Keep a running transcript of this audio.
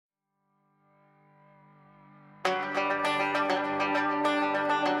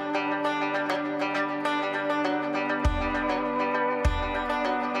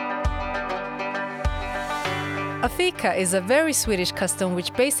A fika is a very Swedish custom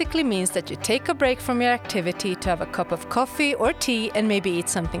which basically means that you take a break from your activity to have a cup of coffee or tea and maybe eat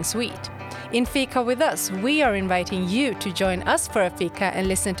something sweet. In Fika with us, we are inviting you to join us for a fika and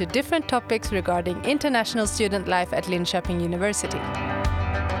listen to different topics regarding international student life at Linköping University.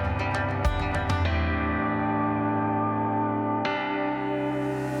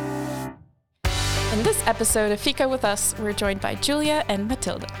 In this episode of Fika with us, we're joined by Julia and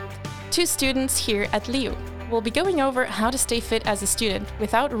Matilda, two students here at LiU. We'll be going over how to stay fit as a student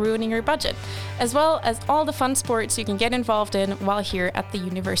without ruining your budget, as well as all the fun sports you can get involved in while here at the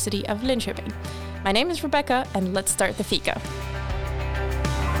University of Linköping. My name is Rebecca, and let's start the Fika.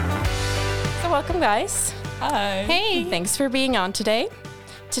 So welcome, guys. Hi. Hey. Thanks for being on today.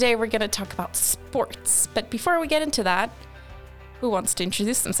 Today we're going to talk about sports, but before we get into that, who wants to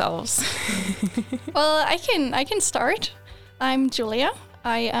introduce themselves? Well, I can start. I'm Julia.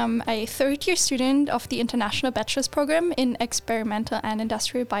 I am a third-year student of the International Bachelor's Program in Experimental and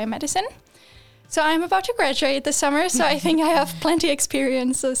Industrial Biomedicine. So I'm about to graduate this summer, so I think I have plenty of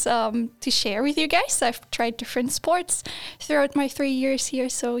experiences to share with you guys. I've tried different sports throughout my 3 years here,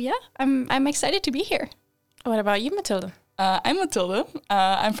 so yeah, I'm excited to be here. What about you, Matilda? I'm Matilda.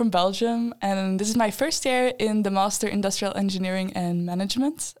 I'm from Belgium, and this is my first year in the Master Industrial Engineering and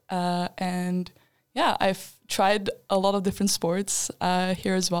Management. And yeah, I've tried a lot of different sports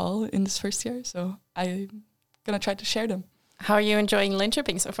here as well in this first year, so I'm gonna try to share them. How are you enjoying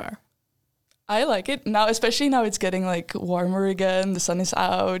Linköping so far? I like it now, especially now it's getting like warmer again. The sun is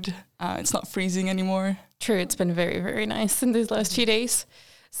out. It's not freezing anymore. True, it's been very, very nice in these last few days.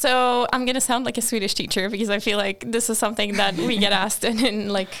 So I'm going to sound like a Swedish teacher because I feel like this is something that we get asked in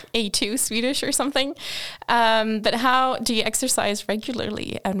like A2 Swedish or something. But how do you exercise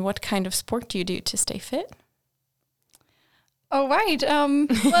regularly, and what kind of sport do you do to stay fit? Oh, right.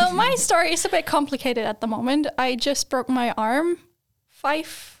 Well, my story is a bit complicated at the moment. I just broke my arm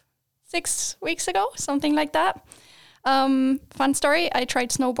 5-6 weeks ago, something like that. Fun story. I tried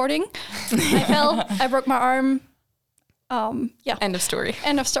snowboarding. I fell. I broke my arm. Yeah. End of story.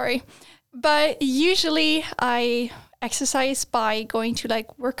 End of story. But usually I exercise by going to like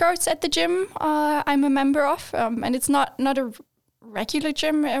workouts at the gym I'm a member of. And it's not a regular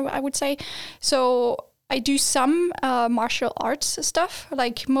gym, I would say. So I do some martial arts stuff,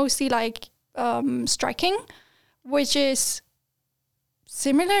 like mostly like striking, which is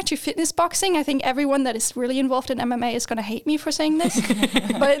similar to fitness boxing. I think everyone that is really involved in MMA is going to hate me for saying this.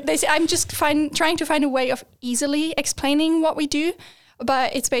 But I'm just trying to find a way of easily explaining what we do.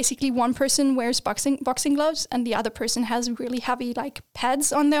 But it's basically one person wears boxing gloves and the other person has really heavy like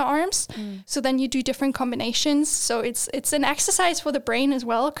pads on their arms. So then you do different combinations. So it's an exercise for the brain as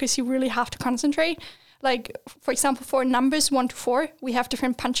well, because you really have to concentrate. Like, for example, for numbers 1 to 4, we have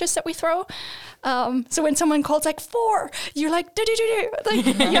different punches that we throw. So when someone calls like 4, you're like, do. Like,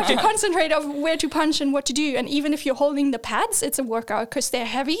 you have to concentrate on where to punch and what to do. And even if you're holding the pads, it's a workout because they're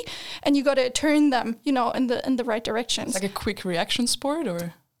heavy and you got to turn them, in the right directions. It's like a quick reaction sport,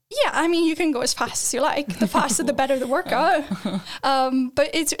 or? Yeah, I mean, you can go as fast as you like. The faster, the better the workout. But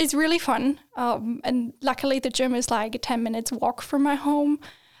it's really fun. And luckily, the gym is like a 10 minutes walk from my home.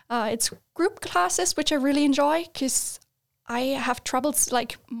 It's group classes, which I really enjoy because I have troubles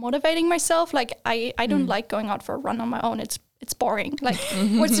like motivating myself. Like I don't like going out for a run on my own. It's boring. Like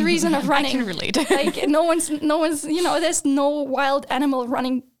what's the reason of running? I can relate. Like no one's, there's no wild animal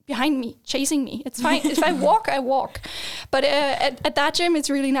running behind me, chasing me. It's fine. If I walk, I walk. But at that gym, it's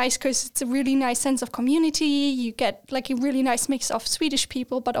really nice because it's a really nice sense of community. You get like a really nice mix of Swedish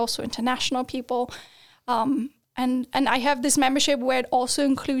people, but also international people. And I have this membership where it also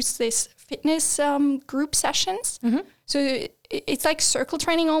includes this fitness group sessions. Mm-hmm. So it's like circle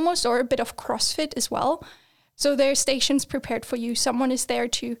training almost, or a bit of CrossFit as well. So there are stations prepared for you. Someone is there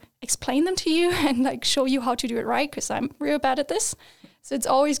to explain them to you and like show you how to do it right, because I'm real bad at this. So it's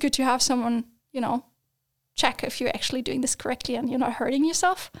always good to have someone, check if you're actually doing this correctly and you're not hurting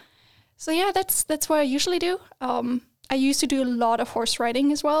yourself. So yeah, that's what I usually do. I used to do a lot of horse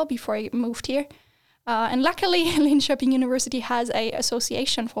riding as well before I moved here. And luckily, Linköping University has a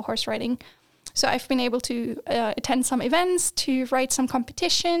association for horse riding. So I've been able to attend some events, to ride some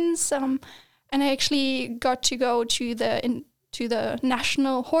competitions, and I actually got to go to the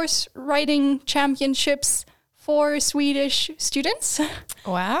National Horse Riding Championships for Swedish students.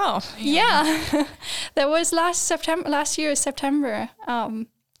 Wow. Yeah. That was last year, September.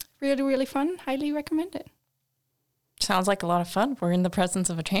 Really, really fun. Highly recommend it. Sounds like a lot of fun. We're in the presence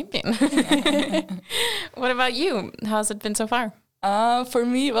of a champion. What about you? How's it been so far? For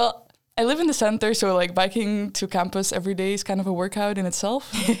me, well, I live in the center, so like biking to campus every day is kind of a workout in itself.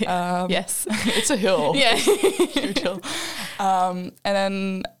 Yes. It's a hill. Yeah. Huge hill. And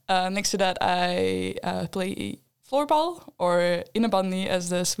then next to that, I play floorball, or innebandy as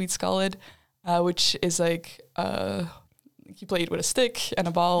the Swedes call it, which is like you play it with a stick and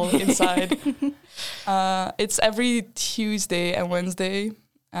a ball inside. It's every Tuesday and Wednesday.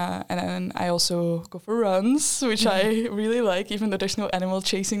 And then I also go for runs, which I really like, even though there's no animal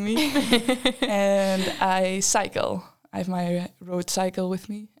chasing me. And I cycle. I have my road cycle with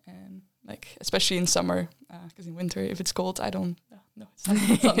me, and like especially in summer, because in winter, if it's cold, I don't. No,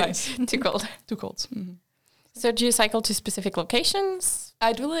 it's not nice. Too cold. Too cold. Mm-hmm. So do you cycle to specific locations?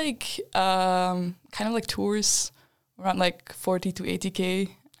 I do like kind of like tours around like 40 to 80K.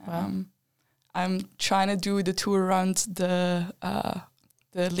 I'm trying to do the tour around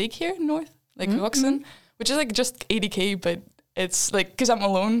the lake here north, like Roxen, which is like just 80K, but it's like, because I'm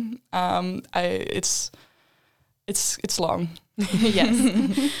alone, it's long.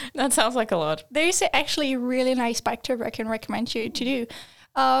 Yes. That sounds like a lot. There's actually a really nice bike trip I can recommend you to do.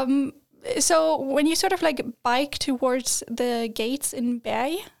 So when you sort of like bike towards the gates in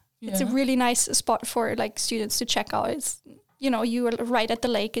Berg, it's a really nice spot for like students to check out. It's, you are right at the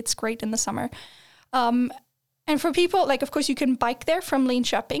lake. It's great in the summer. And for people, like, of course, you can bike there from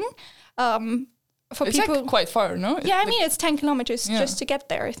Linköping. It's people, like quite far, no? Yeah, I mean, it's 10 kilometers just to get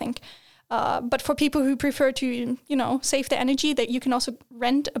there, I think. But for people who prefer to, save the energy, that you can also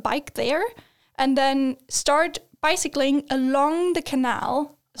rent a bike there and then start bicycling along the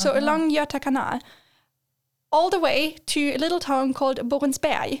canal, so along Göta Canal, all the way to a little town called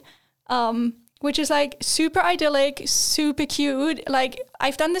Borensberg, which is like super idyllic, super cute. Like,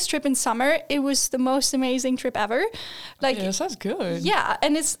 I've done this trip in summer. It was the most amazing trip ever. Like, that sounds good. Yeah,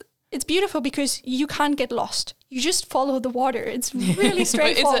 and it's beautiful because you can't get lost. You just follow the water. It's really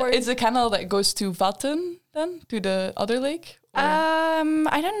straightforward. It's a canal that goes to Vatten then, to the other lake?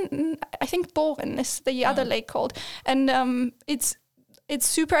 I think Boren is the other lake called. And it's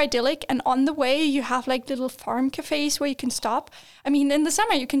super idyllic, and on the way you have like little farm cafes where you can stop. I mean, in the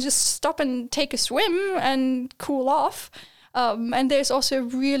summer you can just stop and take a swim and cool off. And there's also a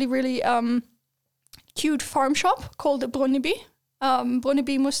really, really cute farm shop called Bronneby.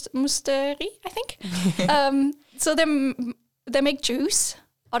 Bronneby Musteri, I think. So they make juice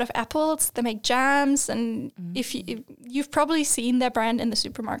out of apples. They make jams, and if you've probably seen their brand in the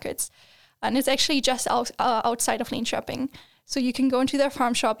supermarkets, and it's actually just outside of Linköping. So you can go into their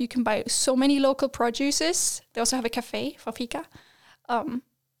farm shop. You can buy so many local produces. They also have a cafe for fika.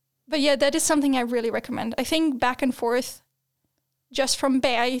 But yeah, that is something I really recommend. I think back and forth, just from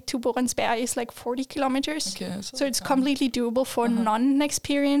Berg to Borensberg is like 40 kilometers. Okay, so it's completely doable for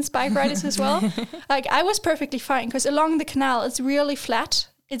non-experienced bike riders as well. Like, I was perfectly fine because along the canal, it's really flat.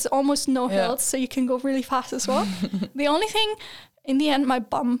 It's almost no hills, so you can go really fast as well. The only thing, in the end, my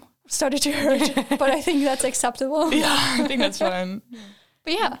bum started to hurt, but I think that's acceptable. Yeah, I think that's fine.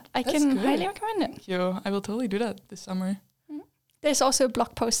 But yeah, I can highly recommend it. Thank you. I will totally do that this summer. There's also a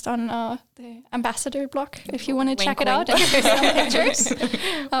blog post on the Ambassador blog if you want to check it out and see some pictures.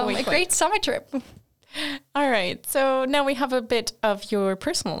 A great summer trip. All right, so now we have a bit of your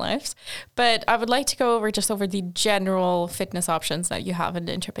personal lives, but I would like to go over the general fitness options that you have in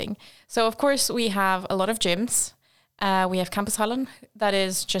Linköping. So of course we have a lot of gyms. We have Campushallen that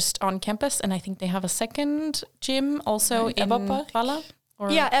is just on campus, and I think they have a second gym also in Valla.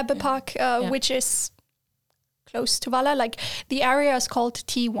 Ebbe Park, which is close to Valla. Like, the area is called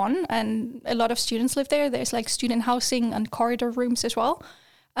T1, and a lot of students live there. There's like student housing and corridor rooms as well.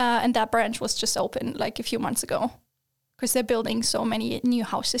 And that branch was just opened like a few months ago because they're building so many new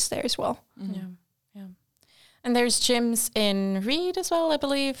houses there as well. Mm-hmm. Yeah. And there's gyms in Ried as well, I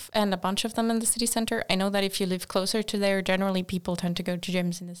believe, and a bunch of them in the city center. I know that if you live closer to there, generally people tend to go to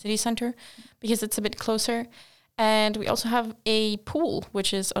gyms in the city center because it's a bit closer. And we also have a pool,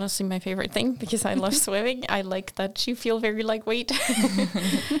 which is honestly my favorite thing because I love swimming. I like that you feel very lightweight.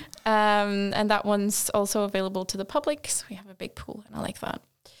 And that one's also available to the public. So we have a big pool, and I like that,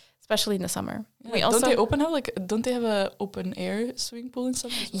 especially in the summer. Yeah, we also don't they have a open air swimming pool in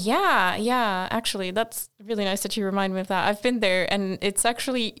summer? Yeah. Actually, that's really nice that you remind me of that. I've been there, and it's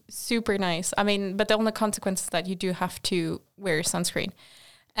actually super nice. I mean, but the only consequence is that you do have to wear sunscreen.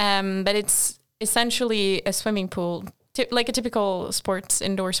 But it's essentially a swimming pool, like a typical sports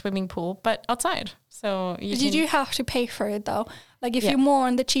indoor swimming pool, but outside. So you do have to pay for it though. Like, if you're more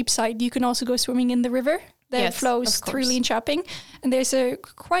on the cheap side, you can also go swimming in the river that flows through Linköping, and there's a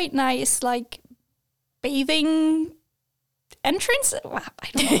quite nice like bathing entrance. Well, I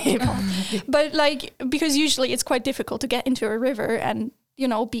don't know what you call it. But like, because usually it's quite difficult to get into a river, and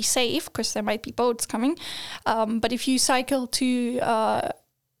be safe because there might be boats coming. But if you cycle to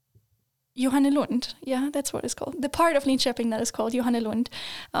Johannelund, that's what it's called. The part of Linköping that is called Johannelund.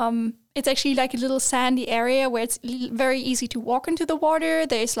 It's actually like a little sandy area where it's very easy to walk into the water.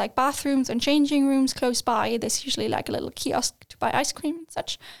 There's like bathrooms and changing rooms close by. There's usually like a little kiosk to buy ice cream and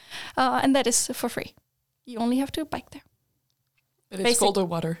such. And that is for free. You only have to bike there. But it's colder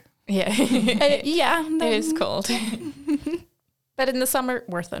water. Yeah. It is cold. But in the summer,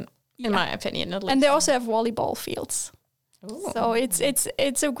 worth it, in my opinion, at least. And they also have volleyball fields. Ooh. So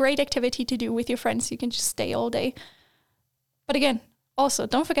it's a great activity to do with your friends. You can just stay all day. But again, also,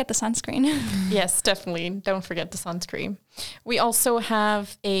 don't forget the sunscreen. Yes, definitely. Don't forget the sunscreen. We also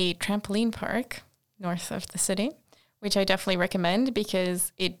have a trampoline park north of the city, which I definitely recommend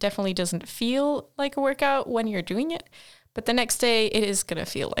because it definitely doesn't feel like a workout when you're doing it. But the next day, it is going to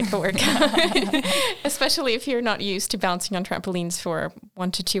feel like a workout, especially if you're not used to bouncing on trampolines for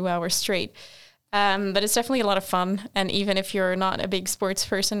 1 to 2 hours straight. But it's definitely a lot of fun. And even if you're not a big sports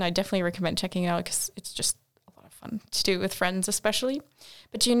person, I definitely recommend checking it out because it's just a lot of fun to do with friends, especially.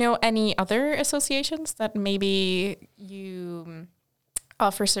 But do you know any other associations that maybe you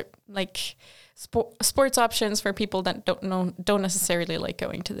offer like sports options for people that don't necessarily like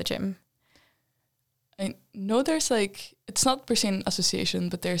going to the gym? I know there's it's not per se an association,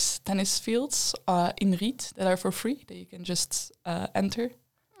 but there's tennis fields in Riet that are for free that you can just enter.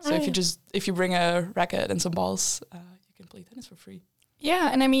 So if you bring a racket and some balls, you can play tennis for free. Yeah,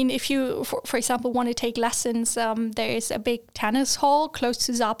 and I mean, if you, for example, want to take lessons, there is a big tennis hall close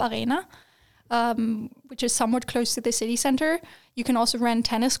to Saab Arena, which is somewhat close to the city center. You can also rent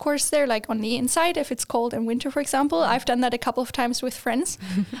tennis courts there, like on the inside, if it's cold in winter, for example. I've done that a couple of times with friends.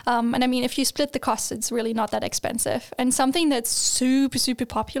 And I mean, if you split the costs, it's really not that expensive. And something that's super, super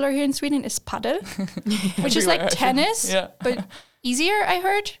popular here in Sweden is padel, which is like tennis, but easier, I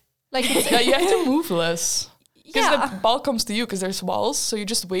heard. Like you have to move less. Because the ball comes to you because there's walls, so you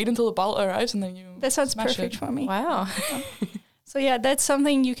just wait until the ball arrives and then you That sounds perfect for me. Wow. So yeah, that's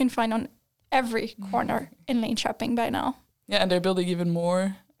something you can find on every corner in Linköping by now. Yeah, and they're building even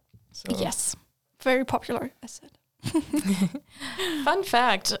more. So. Yes, very popular, I said. Fun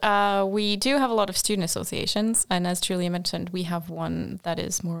fact, we do have a lot of student associations, and as Julia mentioned, we have one that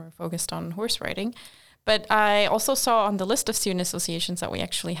is more focused on horse riding. But I also saw on the list of student associations that we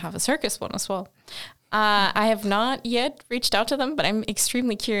actually have a circus one as well. I have not yet reached out to them, but I'm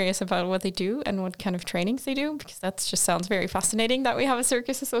extremely curious about what they do and what kind of trainings they do, because that just sounds very fascinating that we have a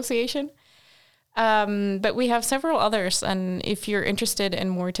circus association. But we have several others, and if you're interested in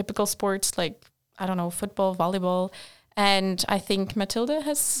more typical sports like, I don't know, football, volleyball, and I think Matilda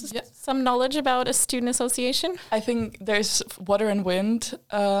has some knowledge about a student association. I think there's Water and Wind,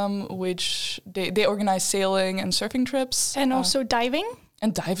 which they organize sailing and surfing trips. And also diving.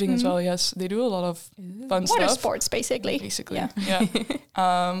 And diving as well, yes. They do a lot of fun stuff. Water sports, basically.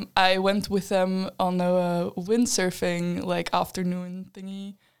 Yeah. I went with them on a windsurfing afternoon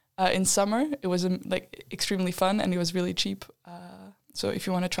thingy in summer. It was extremely fun and it was really cheap. So if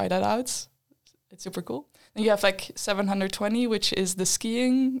you want to try that out, it's super cool. Then you have 720, which is the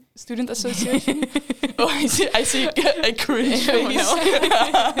skiing student association. I see a cringe face.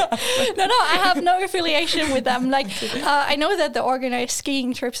 No, I have no affiliation with them. I know that they organize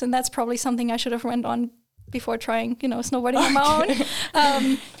skiing trips, and that's probably something I should have went on before trying, snowboarding on my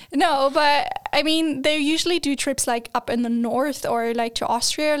own. No, but I mean, they usually do trips up in the north or to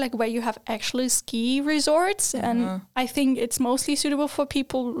Austria, where you have actually ski resorts. And I think it's mostly suitable for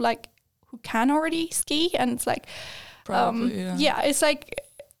people who can already ski, and it's probably it's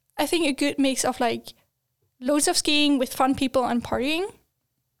I think a good mix of loads of skiing with fun people and partying.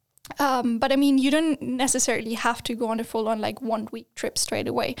 But I mean, you don't necessarily have to go on a full-on 1 week trip straight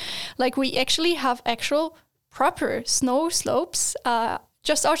away. We actually have actual proper snow slopes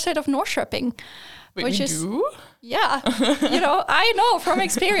just outside of Norrköping. Wait, we do? Yeah, I know from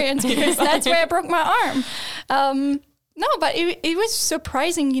experience because that's where I broke my arm. No, but it was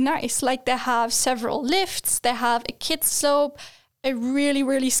surprisingly nice. They have several lifts. They have a kids slope, a really,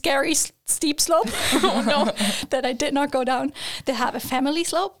 really scary steep slope. Oh no, that I did not go down. They have a family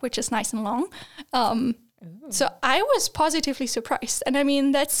slope, which is nice and long. So I was positively surprised. And I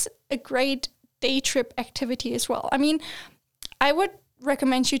mean, that's a great day trip activity as well. I mean, I would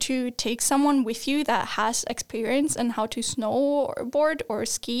recommend you to take someone with you that has experience in how to snowboard or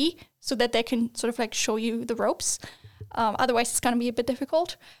ski so that they can sort of show you the ropes. Otherwise, it's going to be a bit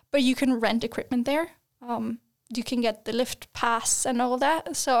difficult. But you can rent equipment there. You can get the lift pass and all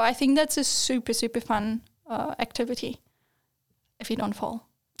that. So I think that's a super, super fun activity if you don't fall.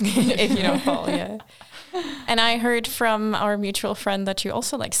 if you don't fall, yeah. And I heard from our mutual friend that you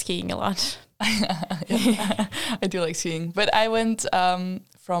also like skiing a lot. Yeah, I do like skiing, but I went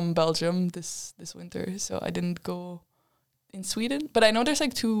from Belgium this winter, so I didn't go in Sweden. But I know there's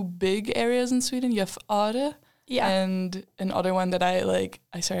like 2 big areas in Sweden. You have Åre, and another one that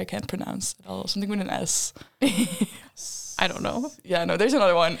I can't pronounce at all. Something with an S. I don't know. Yeah, no, there's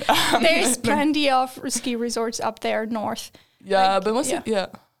another one. There's plenty of ski resorts up there north. Yeah, but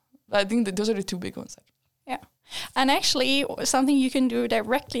I think that those are the 2 big ones. Yeah, and actually, something you can do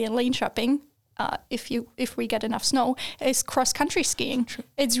directly in Linköping, if we get enough snow, is cross country skiing.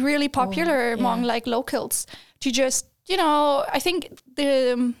 It's really popular among like locals to just, I think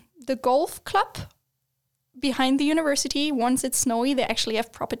the golf club behind the university, once it's snowy, they actually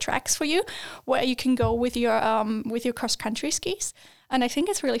have proper tracks for you where you can go with your cross country skis, and I think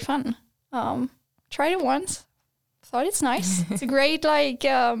it's really fun. Tried it once, thought it's nice. It's a great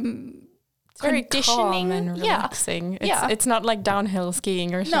very conditioning calm and relaxing. Yeah. It's not like downhill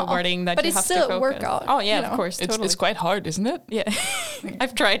skiing or snowboarding that but you it's have still to a focus. workout. Oh yeah, of course, totally. It's quite hard, isn't it? Yeah,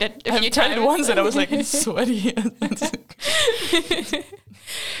 I've tried it. I've tried it once and I was like sweaty.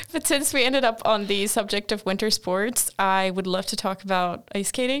 But since we ended up on the subject of winter sports, I would love to talk about ice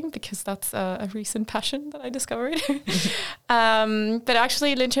skating because that's a recent passion that I discovered. But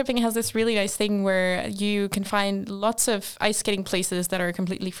actually, Linköping has this really nice thing where you can find lots of ice skating places that are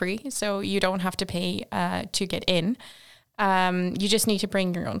completely free. So you don't have to pay to get in. You just need to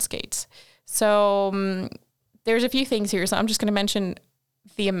bring your own skates. So there's a few things here. So I'm just going to mention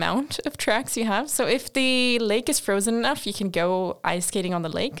the amount of tracks you have. So if the lake is frozen enough, you can go ice skating on the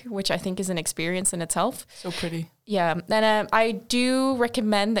lake, which I think is an experience in itself. So pretty. Yeah. And I do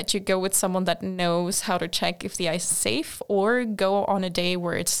recommend that you go with someone that knows how to check if the ice is safe, or go on a day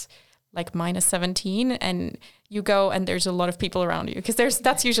where it's like -17 and you go and there's a lot of people around you, because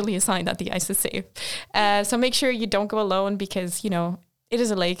that's usually a sign that the ice is safe. So make sure you don't go alone because, it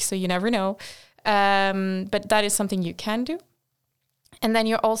is a lake, so you never know. But that is something you can do. And then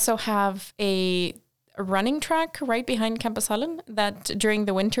you also have a running track right behind Campushallen that during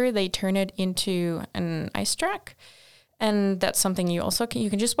the winter they turn it into an ice track. And that's something you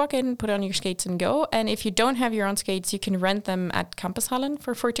can just walk in, put on your skates and go. And if you don't have your own skates, you can rent them at Campushallen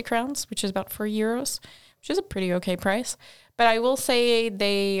for 40 crowns, which is about €4, which is a pretty okay price. But I will say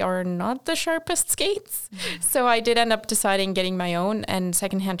they are not the sharpest skates. Mm-hmm. So I did end up deciding getting my own, and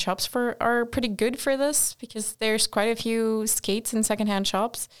secondhand shops are pretty good for this because there's quite a few skates in secondhand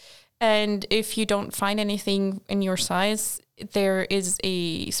shops. And if you don't find anything in your size, there is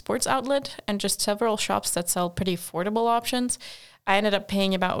a sports outlet and just several shops that sell pretty affordable options. I ended up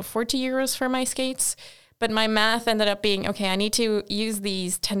paying about €40 for my skates. But my math ended up being, okay, I need to use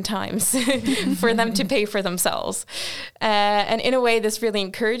these 10 times for them to pay for themselves. And in a way, this really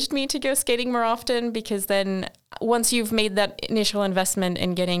encouraged me to go skating more often, because then once you've made that initial investment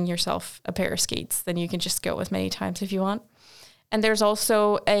in getting yourself a pair of skates, then you can just go as many times if you want. And there's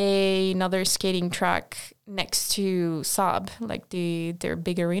also another skating track next to Saab, like their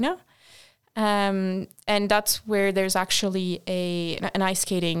big arena. And that's where there's actually an ice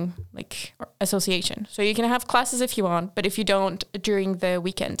skating association. So you can have classes if you want, but if you don't, during the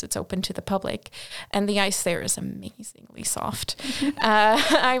weekends, it's open to the public. And the ice there is amazingly soft.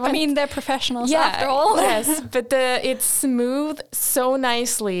 They're professionals after all. Yes, but it's smooth so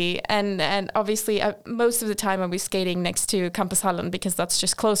nicely. And obviously, most of the time I was skating next to Campushallen because that's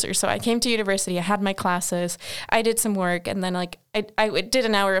just closer. So I came to university, I had my classes, I did some work, and then I did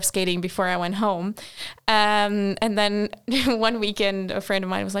an hour of skating before I went home. And then one weekend, a friend of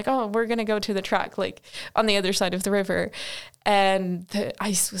mine was like, oh, we're going to go to the track, on the other side of the river. And the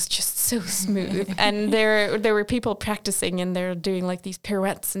ice was just so smooth. And there were people practicing, and they're doing these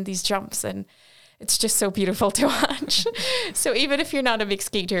pirouettes and these jumps. And it's just so beautiful to watch. So even if you're not a big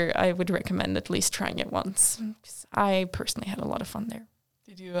skater, I would recommend at least trying it once. I personally had a lot of fun there.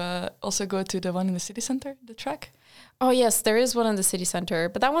 Did you also go to the one in the city center, the track? Oh, yes, there is one in the city center,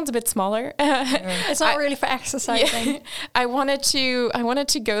 but that one's a bit smaller. It's not really for exercising. Yeah, I wanted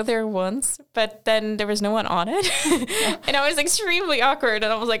to go there once, but then there was no one on it. And I was extremely awkward,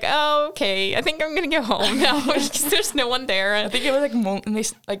 and I was like, oh, okay, I think I'm going to go home now because there's no one there. I think it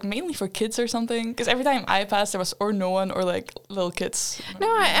was mainly for kids or something, because every time I passed, there was or no one or little kids. No,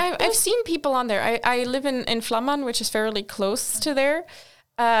 I've seen people on there. I live in Flamman, which is fairly close to there.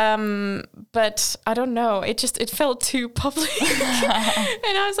 But I don't know. It felt too public.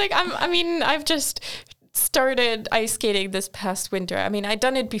 And I was like, I've just started ice skating this past winter. I mean, I'd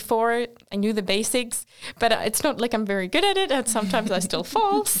done it before. I knew the basics, but it's not like I'm very good at it. And sometimes I still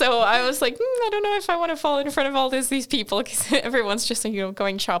fall. So I was like, I don't know if I want to fall in front of all these people, because everyone's just,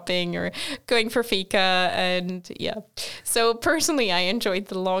 going shopping or going for fika. And yeah. So personally, I enjoyed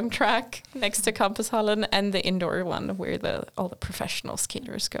the long track next to Campushallen and the indoor one where all the professional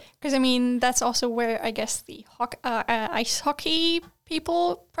skaters go. Because, I mean, that's also where I guess the ice hockey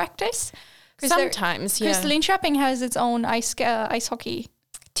people practice. Sometimes, yeah. Because Linköping has its own ice hockey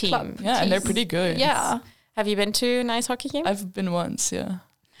team. Club. Yeah, and they're pretty good. Yeah. Have you been to an ice hockey game? I've been once, yeah.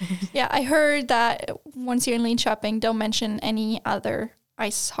 Yeah, I heard that once you're in Linköping, don't mention any other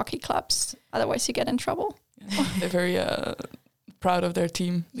ice hockey clubs. Otherwise, you get in trouble. Yeah, they're very proud of their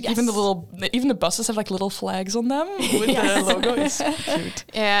team. Like Yes. even the buses have like little flags on them with the logo. It's cute.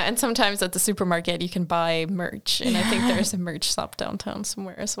 Yeah, and sometimes at the supermarket you can buy merch, and I think there's a merch shop downtown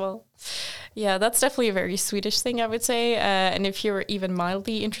somewhere as well. Yeah, that's definitely a very Swedish thing, I would say. And if you're even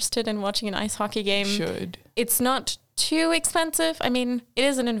mildly interested in watching an ice hockey game, Should. It's not too expensive. I mean, it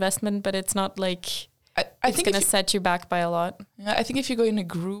is an investment, but it's not like I it's think going to set you back by a lot. Yeah, I think if you go in a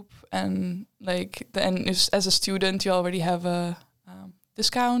group and as a student you already have a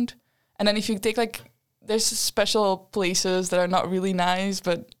discount, and then if you take there's special places that are not really nice,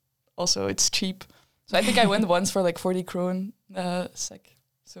 but also it's cheap. So I think I went once for 40 kron sec,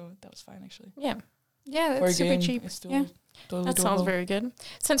 so that was fine actually. Yeah. Yeah, For a that's super game, cheap. it's still Yeah. totally That sounds doable. very good.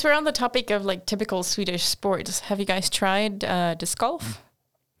 Since we're on the topic of typical Swedish sports, have you guys tried disc golf?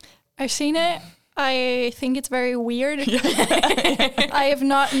 I've seen it. I think it's very weird. I have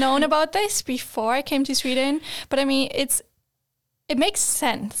not known about this before I came to Sweden, but I mean, it makes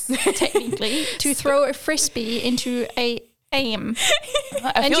sense technically to throw a frisbee into a aim.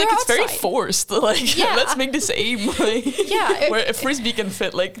 I And feel like you're it's very outside. forced. Yeah. Let's make this aim. Yeah, Where a frisbee can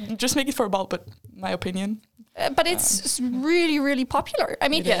fit. Just make it for a ball, but my opinion. but it's really, really popular. I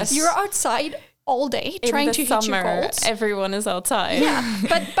mean, It is. you're outside all day trying In to the hit your summer, goals. everyone is outside. Yeah,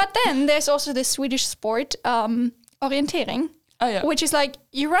 but then there's also the Swedish sport orientering, Oh yeah. which is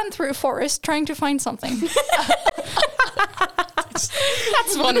you run through a forest trying to find something.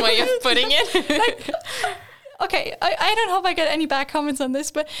 That's one way of putting it. Okay, I don't hope I get any bad comments on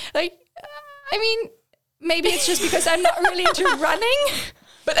this, but I mean, maybe it's just because I'm not really into running.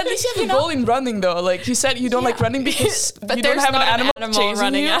 But at least you have a goal in running, though. Like you said, you don't like running because But you don't there's have an not an animal, animal chasing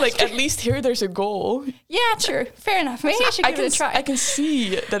running you. Like after. at least here, there's a goal. Yeah, true. Fair enough. Maybe I should give it a try. I can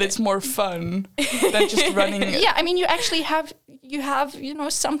see that it's more fun than just running. Yeah, I mean, you actually have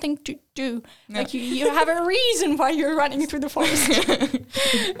something to do. Yeah. Like you have a reason why you're running through the forest.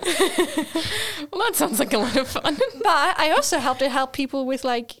 Well, that sounds like a lot of fun. But I also help people with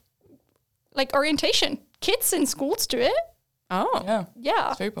like orientation. Kids in schools do it. Oh, Yeah, Yeah.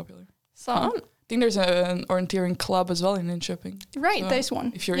 it's very popular. So I think there's an orienteering club as well in Linköping. right, So there's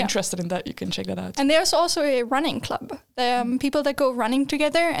one. If you're Yeah. interested in that, you can check that out. And there's also a running club. People that go running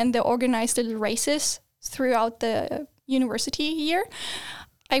together and they organize little races throughout the university year.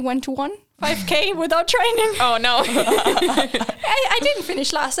 I went to one 5K without training. oh no. I didn't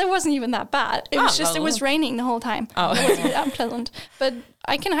finish last. It wasn't even that bad. It was just, it was raining the whole time. Oh. It was a bit unpleasant. But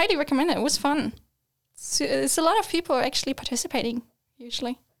I can highly recommend it. It was fun. So it's a lot of people actually participating,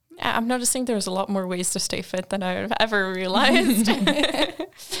 usually. Yeah, I'm noticing there's a lot more ways to stay fit than I've ever realized.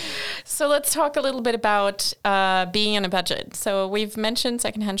 So let's talk a little bit about being on a budget. So we've mentioned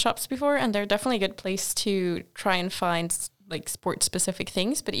secondhand shops before, and they're definitely a good place to try and find sport-specific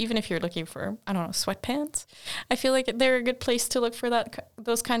things. But even if you're looking for, I don't know, sweatpants, I feel like they're a good place to look for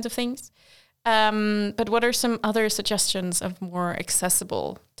those kinds of things. But what are some other suggestions of more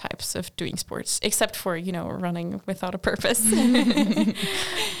accessible types of doing sports, except for, running without a purpose?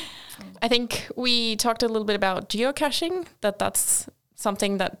 I think we talked a little bit about geocaching, that's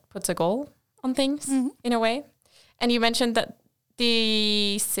something that puts a goal on things in a way. And you mentioned that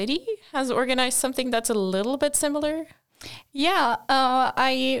the city has organized something that's a little bit similar. Yeah,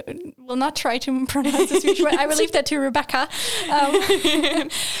 I will not try to pronounce the Swedish word. I will leave that to Rebecca.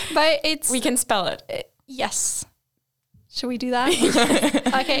 But it's... We can spell it. Yes. Should we do that?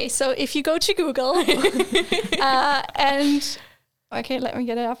 Okay, so if you go to Google and... Okay, let me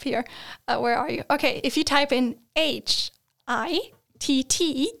get it up here. Where are you? Okay, if you type in HITTAUT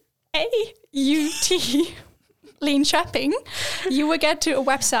Linköping, you will get to a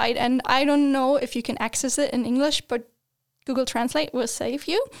website, and I don't know if you can access it in English, but Google Translate will save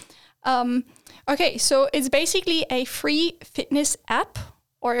you. Okay, so it's basically a free fitness app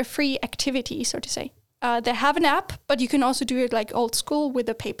or a free activity, so to say. They have an app, but you can also do it like old school with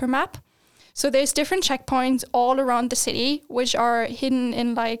a paper map. So there's different checkpoints all around the city, which are hidden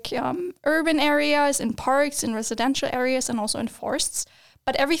in urban areas, in parks, in residential areas, and also in forests.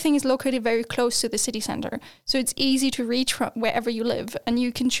 But everything is located very close to the city center. So it's easy to reach from wherever you live. And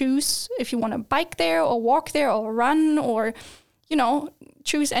you can choose if you want to bike there or walk there or run or,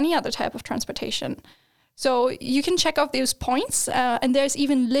 choose any other type of transportation. So you can check off those points. And there's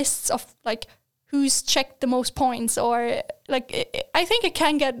even lists of like who's checked the most points, or like I think it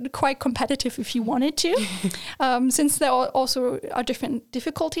can get quite competitive if you wanted to, since there also are different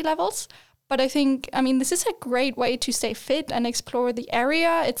difficulty levels. But I think, this is a great way to stay fit and explore the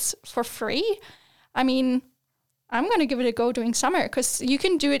area. It's for free. I'm going to give it a go during summer because you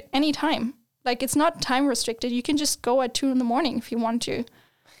can do it anytime. Like, it's not time restricted. You can just go at 2 a.m. if you want to.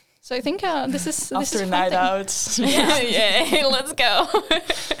 So I think this is after a a night out. Yeah, let's go.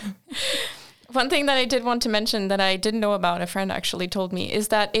 One thing that I did want to mention that I didn't know about, a friend actually told me, is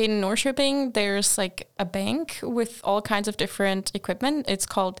that in Norrköping, there's like a bank with all kinds of different equipment. It's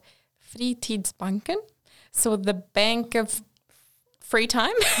called Fritidsbanken. So the bank of free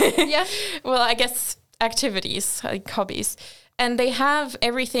time. Yeah. Well, I guess activities, like hobbies. And they have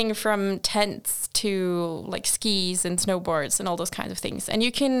everything from tents to like skis and snowboards and all those kinds of things. And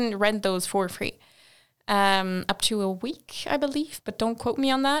you can rent those for free. Up to a week, I believe, but don't quote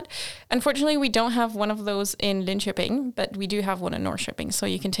me on that. Unfortunately, we don't have one of those in Linköping, but we do have one in Norrköping. So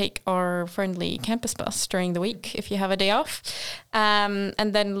you can take our friendly campus bus during the week if you have a day off, and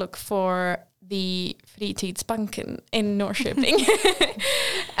then look for the Fritidsbanken in Norrköping.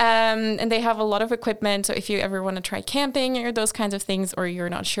 And they have a lot of equipment. So if you ever want to try camping or those kinds of things, or you're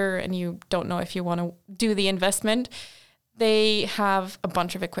not sure and you don't know if you want to do the investment, they have a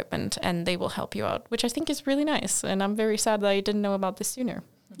bunch of equipment and they will help you out, which I think is really nice. And I'm very sad that I didn't know about this sooner.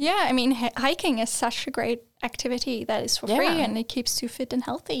 Yeah, hiking is such a great activity that is for free and it keeps you fit and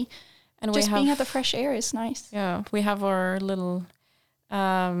healthy. And just being at the fresh air is nice. Yeah, we have our little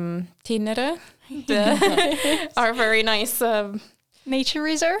Tinnere, our very nice nature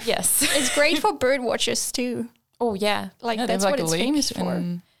reserve. Yes. It's great for bird watchers too. Oh, yeah. That's what it's famous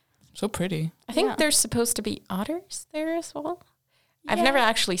for. So pretty. I think there's supposed to be otters there as well. Yeah. I've never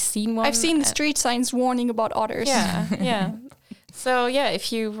actually seen one. I've seen the street signs warning about otters. Yeah, yeah. So, yeah,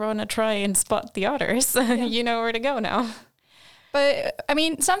 if you want to try and spot the otters, you know where to go now. But,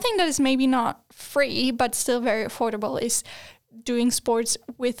 something that is maybe not free, but still very affordable is doing sports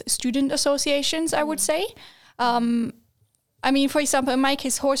with student associations, I would say. For example, in my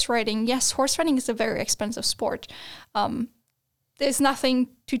case, horse riding. Yes, horse riding is a very expensive sport. There's nothing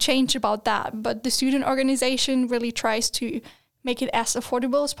to change about that, but the student organization really tries to make it as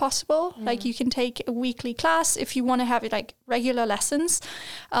affordable as possible. Like you can take a weekly class if you want to have it like regular lessons,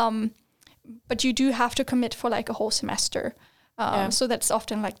 but you do have to commit for like a whole semester. So that's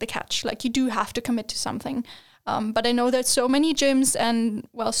often like the catch. Like you do have to commit to something. But I know that so many gyms and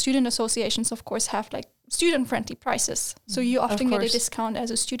student associations, of course, have like student-friendly prices. So you often get a discount as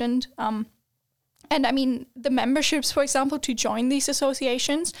a student. And the memberships, for example, to join these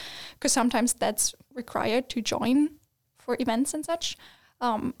associations, because sometimes that's required to join for events and such,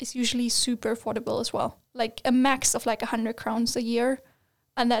 is usually super affordable as well. Like a max of like 100 crowns a year.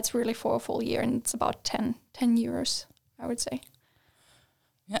 And that's really for a full year. And it's about 10 euros, I would say.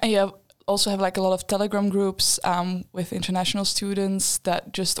 Yeah, and you also have like a lot of Telegram groups with international students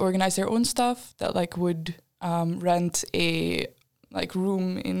that just organize their own stuff, that like would rent a like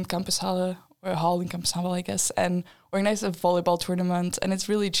room in Campus Halle, or a hall in Campus Halle, I guess, and organize a volleyball tournament. And it's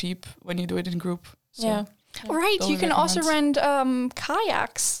really cheap when you do it in group. So, yeah. Right. You can also rent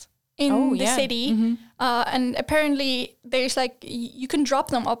kayaks in the city. Mm-hmm. And apparently there's like, you can drop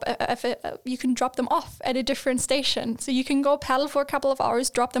them up. You can drop them off at a different station. So you can go paddle for a couple of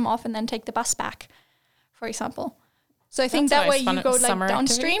hours, drop them off, and then take the bus back, for example. So I think that way you go like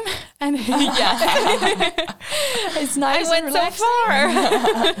downstream and it's nice. I went so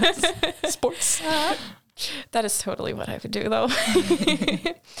far. Sports. That is totally what I would do, though.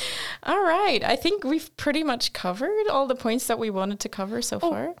 All right. I think we've pretty much covered all the points that we wanted to cover so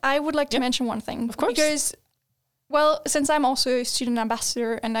far. I would like to mention one thing. Of course. Because, since I'm also a student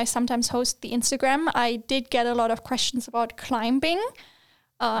ambassador and I sometimes host the Instagram, I did get a lot of questions about climbing.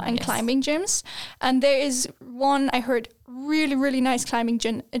 And climbing gyms. And there is one, I heard, really, really nice climbing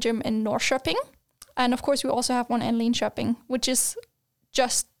gym in Norrköping. And of course, we also have one in Linköping, which is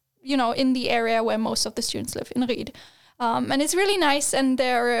just, in the area where most of the students live, in Ried. And it's really nice, and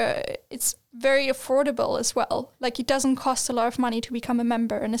it's very affordable as well. Like, it doesn't cost a lot of money to become a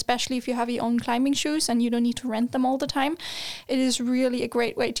member, and especially if you have your own climbing shoes and you don't need to rent them all the time, it is really a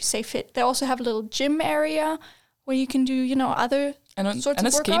great way to stay fit. They also have a little gym area where you can do, other sorts of workouts. And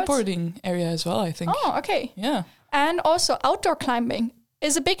a skateboarding area as well, I think. Oh, okay. Yeah. And also outdoor climbing.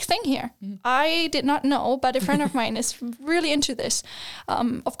 is a big thing here. I did not know, but a friend of mine is really into this.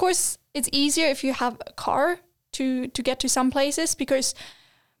 Of course, it's easier if you have a car to get to some places, because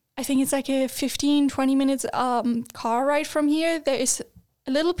I think it's like a 15-20 minutes car ride from here. There is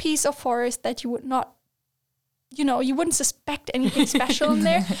a little piece of forest that you would not, you wouldn't suspect anything special in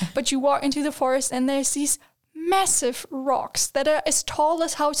there, but you walk into the forest and there's these massive rocks that are as tall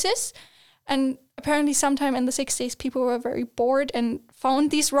as houses. And apparently sometime in the 60s, people were very bored and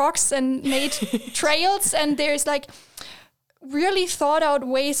found these rocks and made trails. And there's like really thought out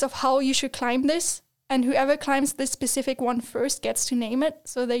ways of how you should climb this. And whoever climbs this specific one first gets to name it.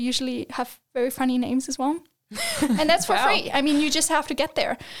 So they usually have very funny names as well. And that's for free. I mean, you just have to get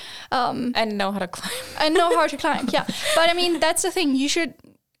there. And know how to climb. Yeah. But I mean, that's the thing. You should,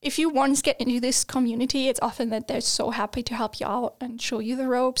 if you once get into this community, it's often that they're so happy to help you out and show you the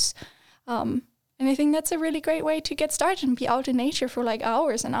ropes. And I think that's a really great way to get started and be out in nature for like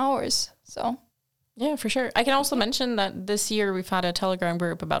hours and hours. So, yeah, for sure. I can also mention that this year we've had a Telegram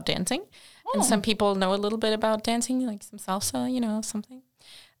group about dancing. And some people know a little bit about dancing, like some salsa, something.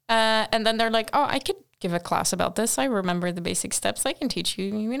 And then they're like, oh, I could give a class about this. I remember the basic steps. I can teach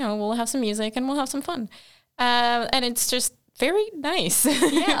you, we'll have some music and we'll have some fun. And it's just very nice.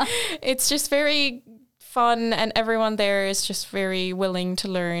 Yeah. It's just very fun, and everyone there is just very willing to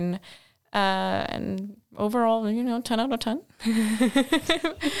learn. And overall, 10 out of 10.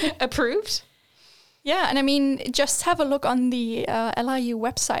 Approved. Yeah, and I mean, just have a look on the LIU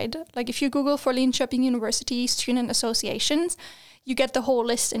website. Like if you Google for Linköping University Student Associations, you get the whole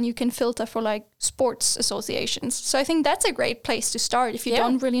list and you can filter for like sports associations. So I think that's a great place to start if you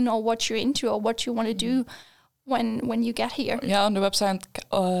don't really know what you're into or what you want to do when you get here. Yeah, on the website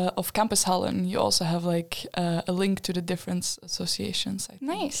of Campus Hallen, you also have like a link to the different associations, I think.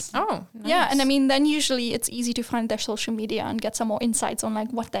 Nice. Oh, nice. Yeah, and I mean, then usually it's easy to find their social media and get some more insights on like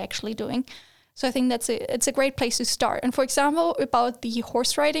what they're actually doing. So I think it's a great place to start. And for example, about the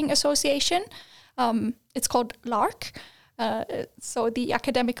Horse Riding Association, it's called LARC, so the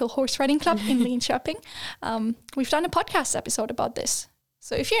Academical Horse Riding Club in Linköping. We've done a podcast episode about this.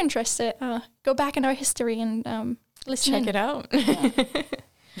 So if you're interested, go back in our history and listen. Check it out. Yeah.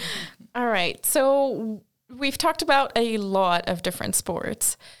 All right. So we've talked about a lot of different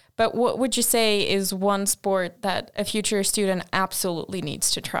sports. But what would you say is one sport that a future student absolutely needs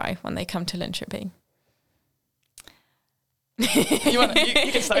to try when they come to Linköping? You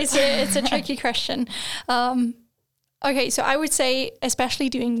can start. It's a tricky question. Okay, so I would say especially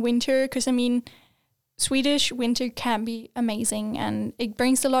during winter, because I mean, Swedish winter can be amazing and it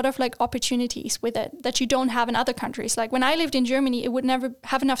brings a lot of like opportunities with it that you don't have in other countries. Like when I lived in Germany, it would never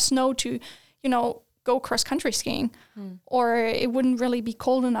have enough snow to, go cross-country skiing, or it wouldn't really be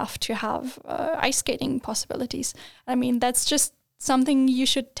cold enough to have ice skating possibilities. I mean, that's just something you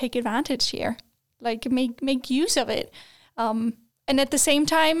should take advantage here, like make use of it. And at the same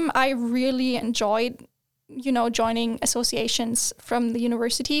time, I really enjoyed, joining associations from the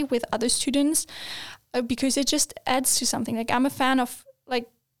university with other students because it just adds to something. Like I'm a fan of like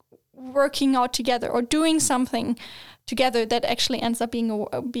working out together or doing something together that actually ends up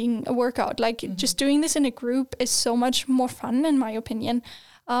being a workout. Like just doing this in a group is so much more fun, in my opinion.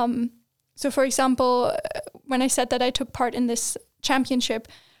 So for example, when I said that I took part in this championship,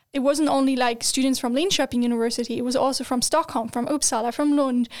 it wasn't only like students from Linköping University, it was also from Stockholm, from Uppsala, from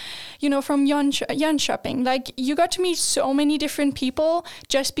Lund, from Jönköping. Like you got to meet so many different people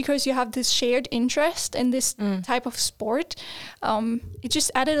just because you have this shared interest in this type of sport. It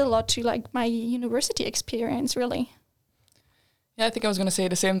just added a lot to like my university experience, really. Yeah, I think I was going to say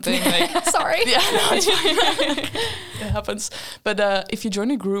the same thing. Like, sorry. Yeah, no, it's fine. It happens. But if you join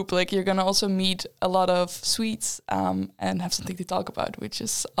a group, like you're going to also meet a lot of Swedes and have something to talk about, which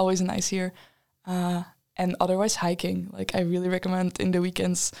is always nice here. And otherwise hiking. Like I really recommend in the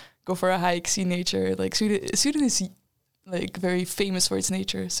weekends, go for a hike, see nature. Like Sweden is like very famous for its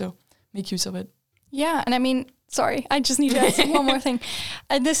nature. So make use of it. Yeah. And I mean, sorry, I just need to add one more thing.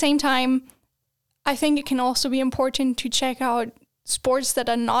 At the same time, I think it can also be important to check out sports that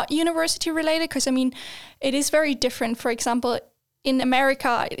are not university related, because I mean, it is very different. For example, in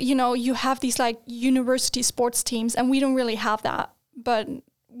America, you have these like university sports teams, and we don't really have that. But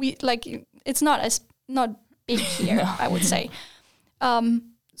we like it's not big here, no. I would say.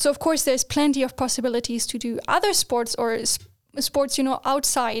 So of course, there's plenty of possibilities to do other sports or sports,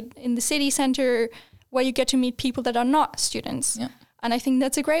 outside in the city center, where you get to meet people that are not students. Yeah. And I think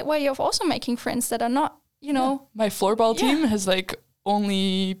that's a great way of also making friends that are not, Yeah. My floorball team has like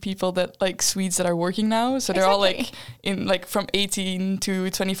only people that like Swedes that are working now. So they're all like in like from 18 to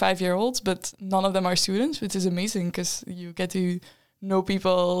 25 year olds, but none of them are students, which is amazing because you get to know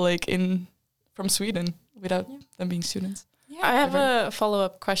people like from Sweden without them being students. I have a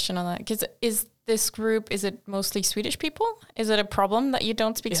follow-up question on that, because is it mostly Swedish people? Is it a problem that you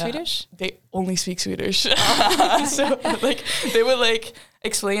don't speak Swedish? They only speak Swedish. So like they would like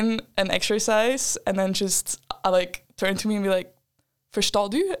explain an exercise and then just like turn to me and be like, "Förstår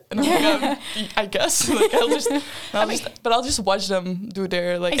du?" And I'm like, I guess. Like I'll just watch them do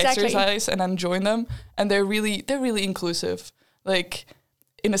their like exercise and then join them, and they're really inclusive. Like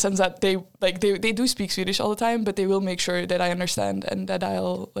in the sense that they do speak Swedish all the time, but they will make sure that I understand and that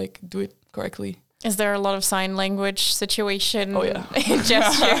I'll like do it correctly. Is there a lot of sign language situation? Oh yeah,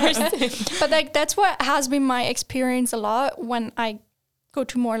 gestures. But like that's what has been my experience a lot when I go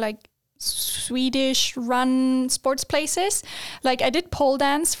to more like Swedish run sports places. Like I did pole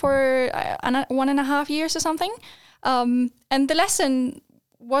dance for 1.5 years or something, and the lesson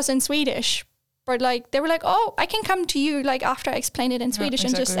was in Swedish. But like they were like, "Oh, I can come to you like after I explain it in Swedish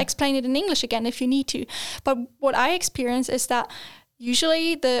and just explain it in English again if you need to." But what I experience is that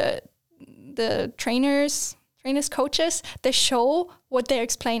usually the trainers, coaches, they show what they're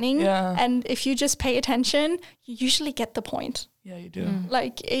explaining, and if you just pay attention, you usually get the point. Yeah, you do.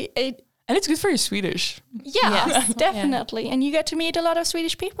 Like it and it's good for your Swedish. Yeah, yes. Definitely. And you get to meet a lot of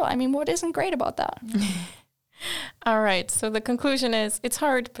Swedish people. I mean, what isn't great about that? All right. So the conclusion is it's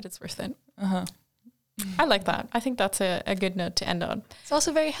hard, but it's worth it. I like that. I think that's a good note to end on. It's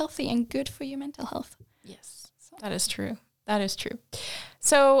also very healthy and good for your mental health. Yes, that is true. That is true.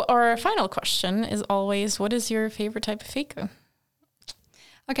 So our final question is always, what is your favorite type of fika?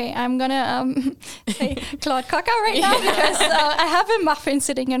 Okay, I'm gonna say kladdkaka right now because I have a muffin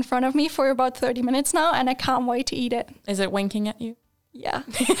sitting in front of me for about 30 minutes now, and I can't wait to eat it. Is it winking at you? Yeah.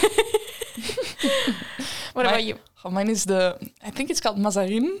 What about you? Mine is I think it's called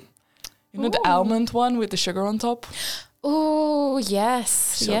mazarin. You know, the almond one with the sugar on top? Oh, yes.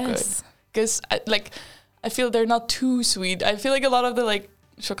 So good. Because I feel they're not too sweet. I feel like a lot of the like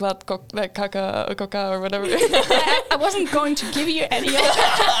chocolate coca or whatever. I wasn't going to give you any of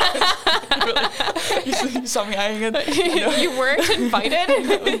that. You saw me eyeing it. You weren't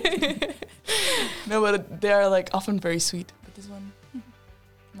invited? No, but they are like often very sweet. But this one,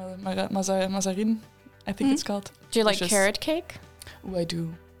 mazarin, I think it's called. Do you like carrot cake? Oh, I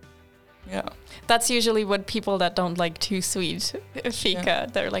do. Yeah. That's usually what people that don't like too sweet fika,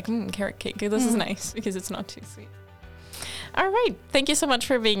 they're like, carrot cake. This is nice because it's not too sweet. All right. Thank you so much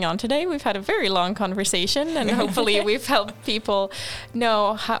for being on today. We've had a very long conversation, and hopefully we've helped people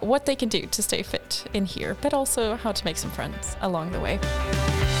know what they can do to stay fit in here, but also how to make some friends along the way.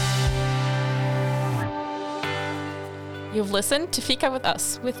 You've listened to Fika with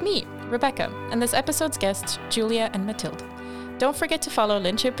Us with me, Rebecca, and this episode's guests, Julia and Mathilde. Don't forget to follow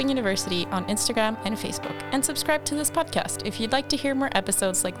Linköping University on Instagram and Facebook, and subscribe to this podcast if you'd like to hear more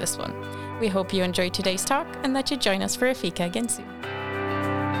episodes like this one. We hope you enjoyed today's talk and that you join us for a fika again soon.